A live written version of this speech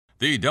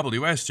The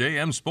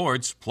WSJM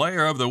Sports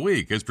Player of the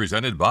Week is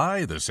presented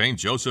by the St.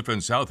 Joseph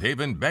and South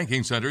Haven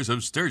Banking Centers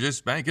of Sturgis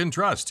Bank and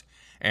Trust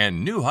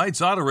and New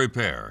Heights Auto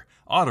Repair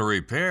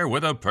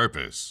with a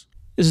purpose.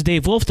 This is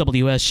Dave Wolf,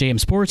 WSJM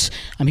Sports.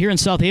 I'm here in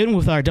South Haven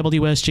with our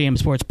WSJM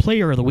Sports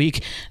Player of the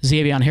Week,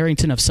 Xavion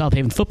Harrington of South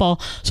Haven Football.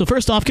 So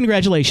first off,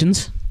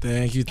 congratulations.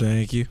 Thank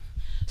you.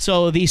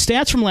 So the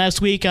stats from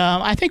last week,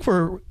 I think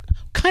were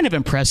kind of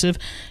impressive.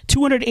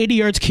 280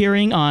 yards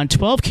carrying on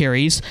 12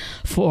 carries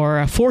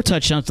for 4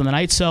 touchdowns on the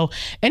night. So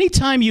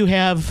anytime you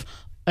have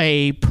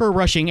a per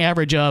rushing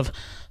average of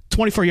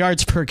 24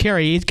 yards per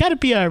carry, it's got to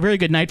be a very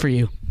good night for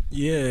you.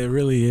 Yeah, it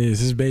really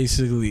is. It's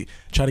basically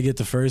try to get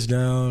the first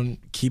down,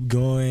 keep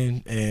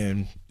going,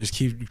 and just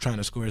keep trying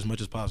to score as much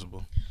as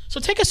possible. So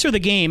take us through the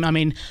game. I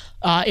mean,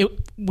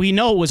 we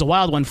know it was a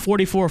wild one,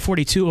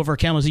 44-42 over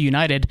Kalamazoo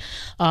United.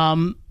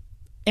 And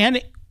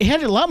it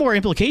had a lot more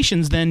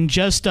implications than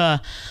just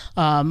a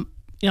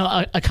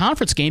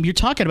conference game. You're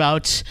talking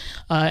about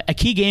a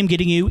key game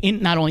getting you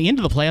in, not only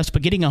into the playoffs,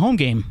 but getting a home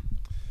game.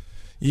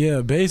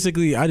 Yeah,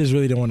 basically, I just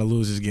really didn't want to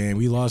lose this game.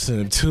 We lost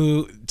in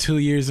two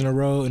years in a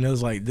row, and it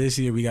was like, this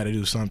year we got to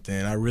do something.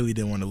 I really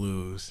didn't want to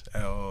lose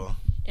at all.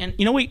 And,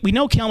 we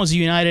know Kalamazoo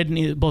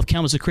United, both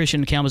Kalamazoo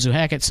Christian and Kalamazoo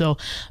Hackett, so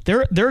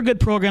they're a good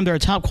program. They're a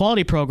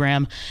top-quality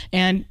program.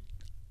 And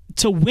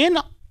to win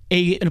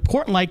an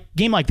important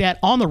game like that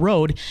on the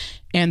road,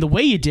 and the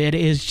way you did,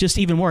 is just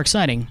even more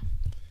exciting.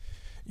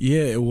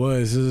 Yeah, it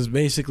was. It was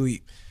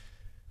basically...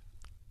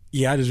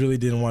 Yeah, I just really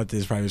didn't want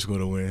this private school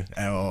to win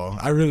at all.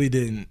 I really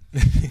didn't.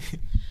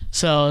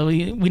 So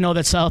we know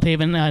that South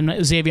Haven and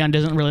Xavion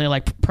doesn't really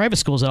like private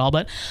schools at all.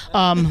 But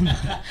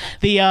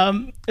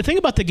the thing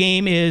about the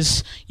game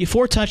is you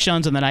 4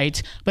 touchdowns in the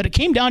night, but it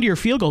came down to your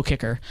field goal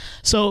kicker.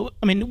 So,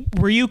 I mean,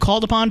 were you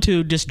called upon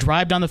to just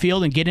drive down the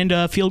field and get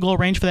into field goal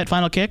range for that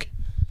final kick?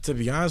 To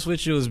be honest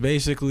with you, it was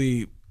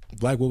basically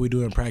like what we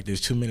do in practice,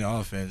 2-minute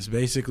offense.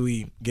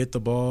 Basically, get the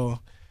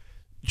ball,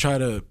 try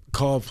to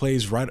call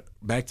plays right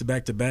back to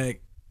back,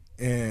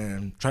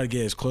 and try to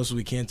get as close as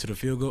we can to the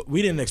field goal.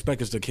 We didn't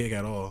expect us to kick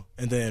at all.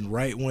 And then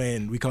right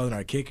when we called in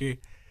our kicker,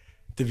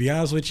 to be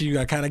honest with you,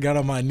 I kind of got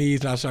on my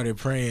knees and I started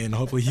praying.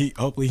 Hopefully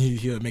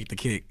he'll make the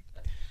kick.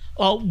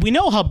 Well, we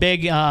know how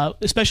big,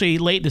 especially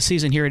late in the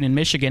season here in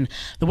Michigan,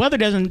 the weather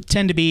doesn't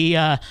tend to be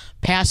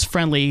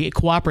pass-friendly,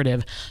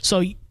 cooperative.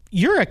 So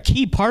you're a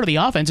key part of the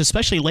offense,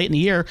 especially late in the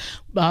year.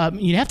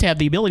 You have to have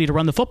the ability to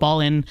run the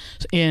football in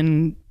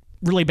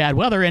really bad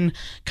weather, and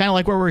kind of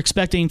like what we're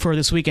expecting for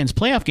this weekend's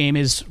playoff game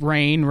is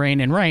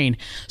rain.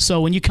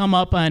 So when you come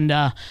up and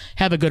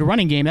have a good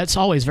running game, that's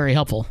always very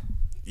helpful.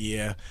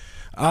 Yeah.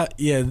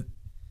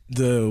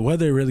 The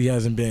weather really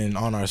hasn't been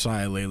on our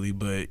side lately,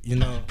 but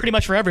pretty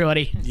much for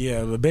everybody.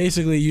 Yeah, but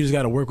basically you just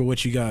got to work with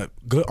what you got.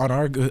 Good on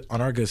our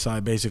good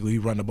side. Basically, we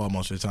run the ball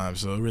most of the time,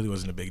 so it really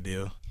wasn't a big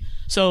deal.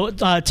 So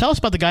tell us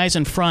about the guys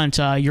in front,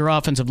 your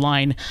offensive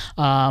line.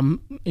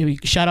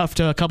 Shout out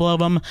to a couple of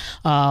them.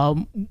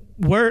 How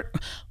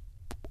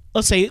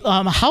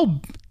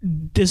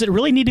does it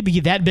really need to be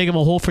that big of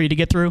a hole for you to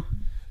get through?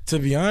 To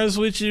be honest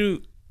with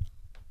you,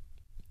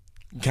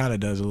 kind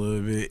of does a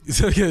little bit.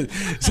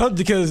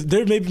 Because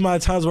there may be my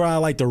times where I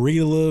like to read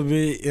a little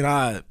bit and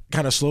I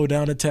kind of slow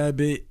down a tad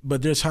bit,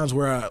 but there's times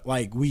where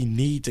we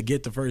need to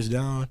get the first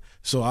down,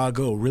 so I'll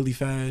go really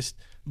fast.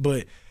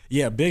 But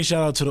yeah, big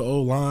shout out to the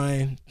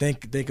O-line.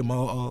 Thank them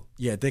all.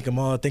 Yeah, thank them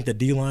all. Thank the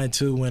D-line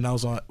too when I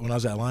was at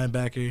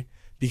linebacker,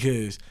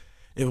 because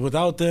if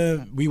without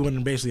them, we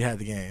wouldn't basically have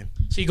the game.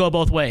 So you go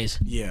both ways.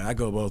 Yeah, I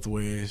go both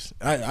ways.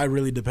 I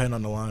really depend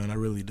on the line. I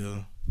really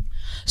do.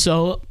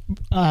 So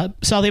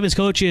South Haven's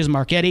coach is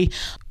Marchetti.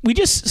 We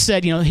just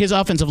said his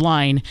offensive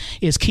line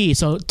is key.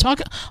 So tell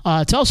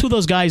us who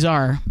those guys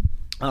are.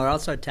 Our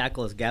outside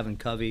tackle is Gavin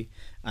Covey,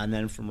 and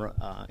then from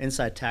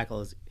inside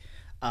tackle is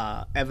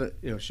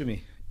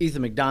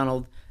Ethan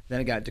McDonald. Then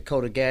I got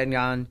Dakota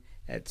Gagnon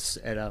at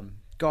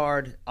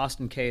guard,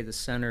 Austin Kay at the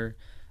center,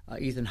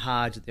 Ethan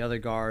Hodge at the other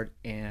guard,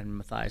 and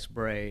Matthias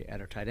Bray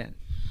at our tight end.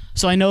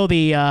 So I know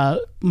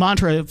the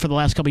mantra for the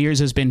last couple of years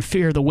has been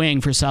fear the wing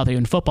for South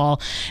Haven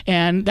football,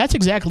 and that's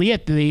exactly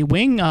it. The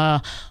wing,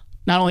 not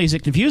only is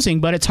it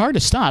confusing, but it's hard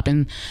to stop.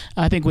 And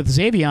I think with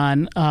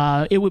Xavion,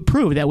 it would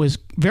prove that was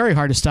very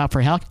hard to stop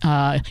for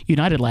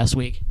United last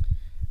week.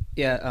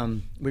 Yeah,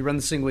 we run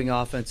the single wing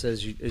offense,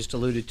 as you just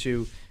alluded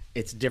to.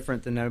 It's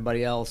different than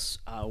everybody else.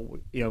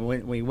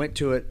 When we went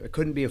to it, it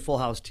couldn't be a full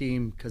house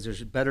team because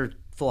there's better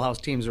full house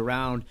teams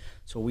around.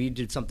 So we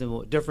did something a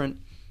little different,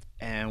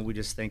 and we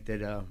just think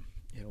that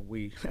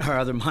our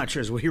other mantra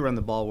is we run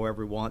the ball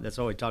wherever we want. That's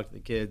how we talk to the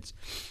kids.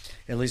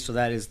 At least so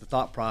that is the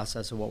thought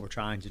process of what we're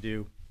trying to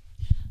do.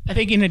 I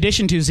think in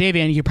addition to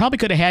Xavion, you probably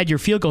could have had your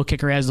field goal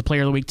kicker as the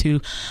player of the week too.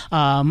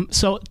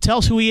 So tell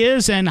us who he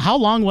is and how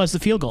long was the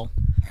field goal?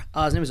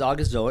 His name is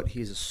August Zoet.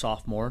 He's a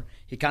sophomore.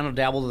 He kind of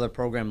dabbled in the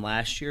program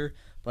last year,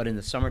 but in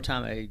the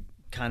summertime I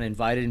kind of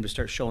invited him to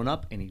start showing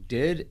up, and he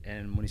did.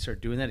 And when he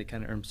started doing that, he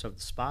kind of earned himself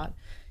the spot.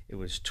 It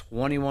was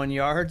 21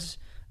 yards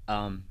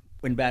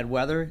in bad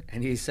weather,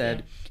 and he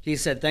said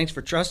thanks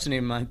for trusting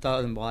him. I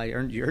thought, well,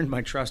 you earned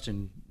my trust,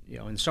 and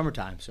in the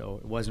summertime, so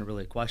it wasn't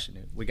really a question.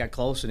 We got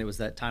close, and it was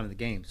that time of the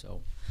game.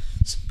 So,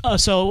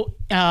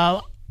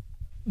 the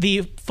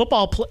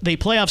the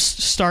playoffs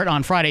start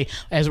on Friday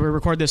as we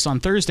record this on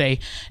Thursday,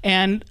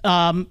 and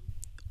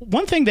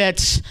one thing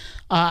that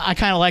I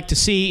kind of like to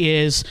see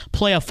is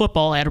playoff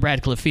football at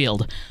Radcliffe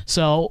Field.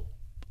 So,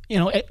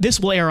 this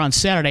will air on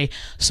Saturday.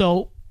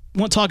 So,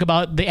 won't talk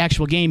about the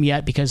actual game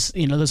yet because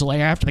this will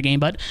air after the game.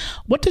 But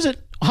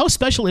how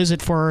special is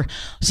it for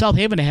South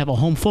Haven to have a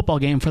home football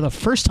game for the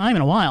first time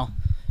in a while?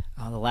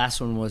 The last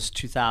one was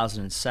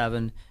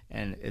 2007,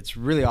 and it's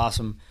really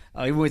awesome.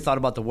 Even we thought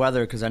about the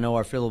weather, because I know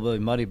our field will be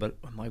muddy, but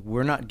I'm like,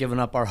 we're not giving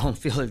up our home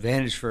field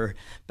advantage for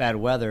bad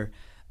weather.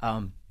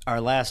 Our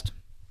last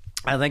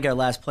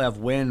playoff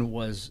win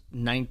was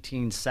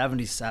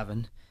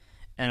 1977,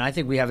 and I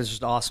think we have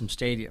just an awesome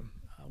stadium.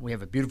 We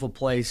have a beautiful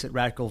place at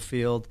Radcliffe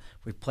Field.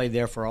 We've played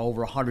there for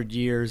over 100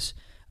 years.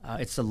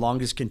 It's the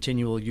longest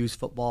continual use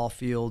football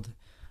field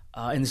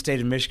in the state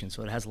of Michigan,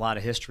 so it has a lot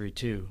of history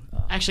too.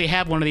 I actually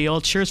have one of the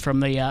old shirts from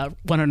the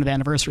 100th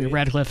anniversary of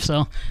Radcliffe.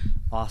 So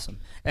awesome,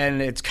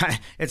 and it's kind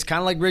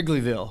of like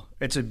Wrigleyville.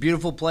 It's a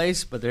beautiful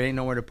place, but there ain't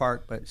nowhere to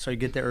park. So you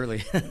get there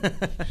early.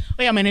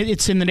 Yeah, I mean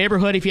it's in the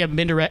neighborhood. If you haven't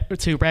been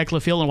to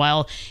Radcliffe Field in a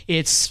while,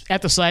 it's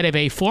at the site of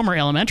a former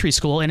elementary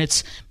school, and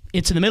it's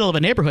in the middle of a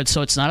neighborhood,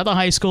 so it's not at the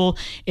high school.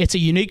 It's a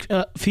unique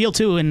feel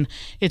too, and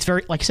it's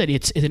very, like I said,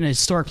 it's an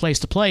historic place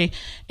to play,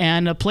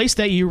 and a place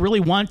that you really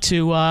want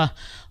to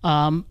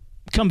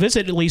come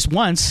visit at least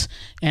once.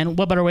 And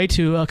what better way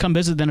to come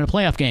visit than a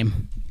playoff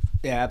game?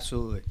 Yeah,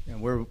 absolutely, and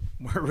we're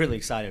really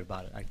excited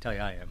about it. I tell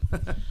you, I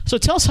am. So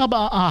tell us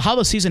how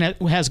the season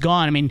has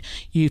gone. I mean,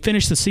 you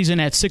finished the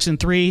season at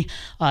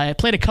 6-3.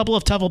 Played a couple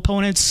of tough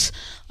opponents.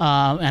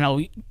 I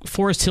know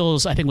Forest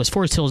Hills. I think it was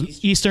Forest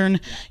Hills Eastern.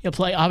 You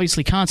play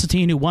obviously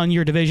Constantine, who won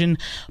your division,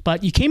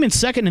 but you came in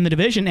second in the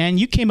division, and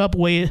you came up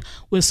with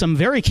some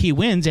very key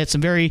wins at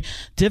some very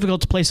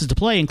difficult places to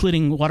play,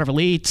 including Waterville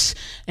Elites.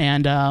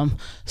 And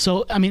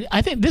so, I mean,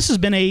 I think this has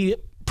been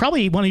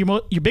probably one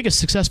of your biggest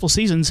successful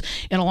seasons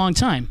in a long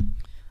time.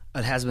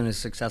 It has been a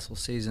successful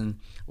season.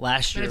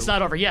 Last year, but it's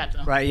not over yet,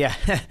 though. Right? Yeah,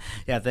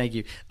 yeah. Thank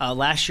you.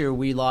 Last year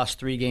we lost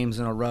 3 games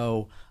in a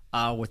row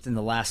within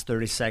the last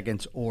 30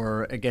 seconds,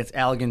 or against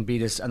Allegan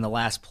beat us on the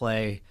last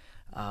play,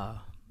 on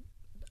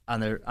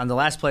the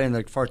last play in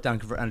the fourth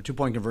down on a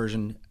 2-point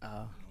conversion.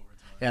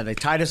 Yeah, they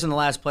tied us in the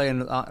last play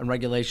in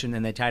regulation,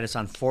 and they tied us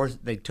on fourth.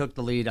 They took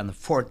the lead on the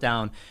 4th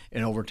down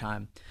in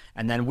overtime.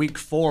 And then week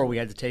 4, we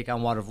had to take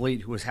on Waterville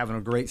Elite, who was having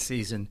a great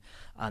season.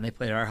 They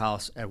played at our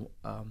house at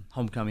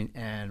homecoming,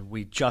 and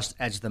we just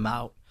edged them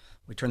out.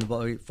 We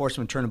forced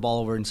them to turn the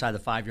ball over inside the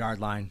 5-yard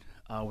line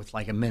with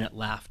like a minute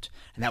left,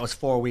 and that was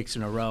 4 weeks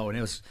in a row. And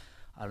it was,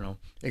 I don't know,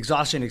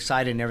 exhausting,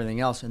 exciting, and everything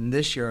else. And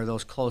this year,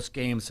 those close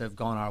games have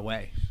gone our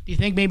way. Do you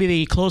think maybe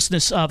the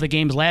closeness of the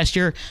games last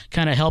year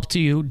kind of helped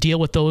you deal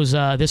with those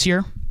this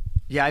year?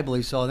 Yeah, I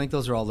believe so. I think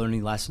those are all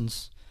learning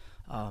lessons.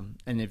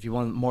 And if you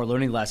want more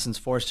learning lessons,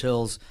 Forest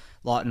Hills,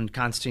 Lawton,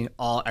 Constantine,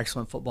 all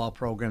excellent football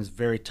programs,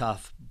 very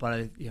tough.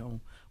 But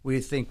we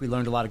think we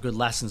learned a lot of good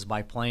lessons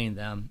by playing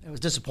them. It was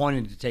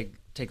disappointing to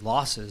take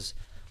losses,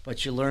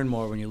 but you learn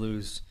more when you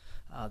lose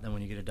than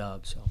when you get a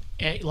dub. So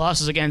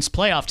losses against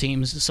playoff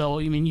teams. So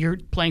I mean, you're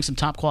playing some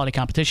top quality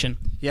competition.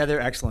 Yeah,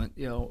 they're excellent.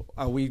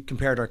 We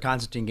compared our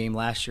Constantine game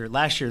last year.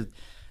 Last year,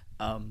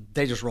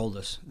 they just rolled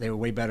us. They were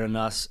way better than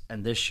us.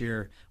 And this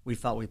year, we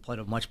felt we played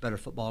a much better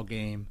football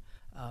game.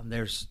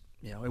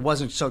 It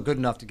wasn't so good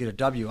enough to get a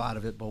W out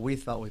of it, but we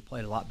felt we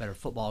played a lot better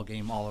football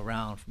game all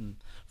around from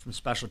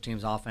special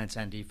teams, offense,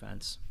 and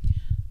defense.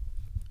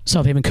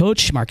 South Haven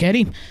coach Mark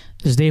Eddy.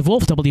 This is Dave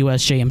Wolf,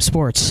 WSJM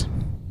Sports.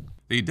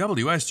 The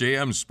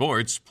WSJM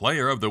Sports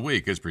Player of the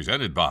Week is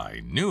presented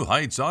by New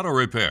Heights Auto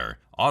Repair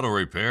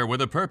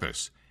with a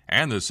purpose,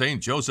 and the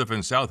St. Joseph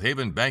and South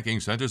Haven Banking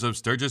Centers of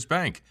Sturgis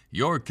Bank,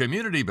 your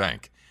community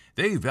bank.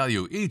 They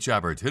value each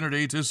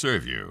opportunity to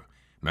serve you.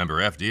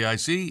 Member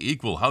FDIC,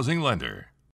 Equal Housing Lender.